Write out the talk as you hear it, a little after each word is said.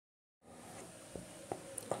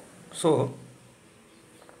So,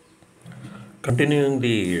 continuing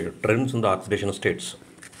the trends in the oxidation states.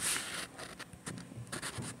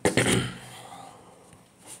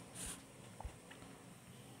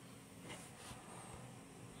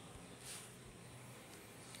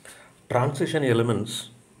 Transition elements,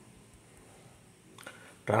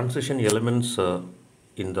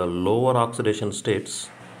 in the lower oxidation states,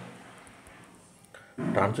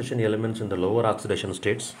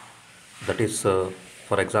 that is,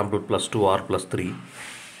 for example, plus 2 or plus 3,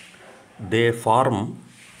 they form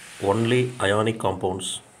only ionic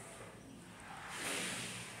compounds.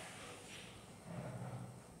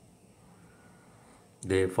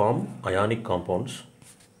 They form ionic compounds,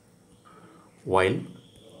 while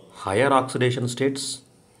higher oxidation states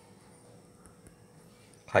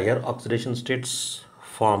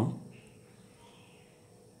form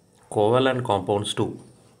covalent compounds too.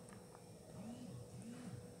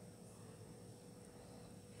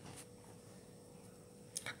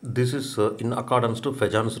 This is in accordance to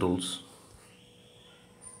Fejan's rules,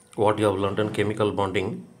 what you have learned in chemical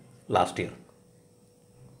bonding last year.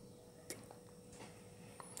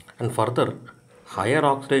 And further, higher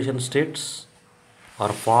oxidation states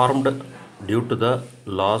are formed due to the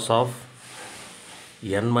loss of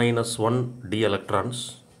n-1 d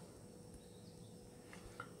electrons.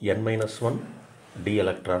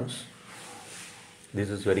 This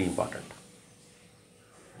is very important.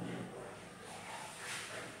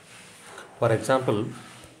 For example,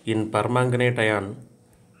 in permanganate ion,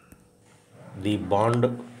 the bond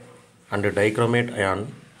and dichromate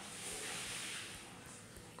ion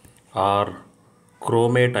or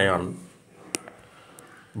chromate ion,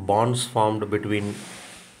 bonds formed between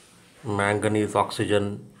manganese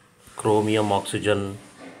oxygen, chromium oxygen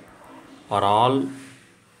are all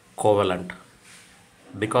covalent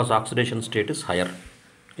because oxidation state is higher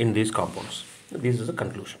in these compounds. This is a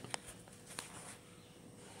conclusion.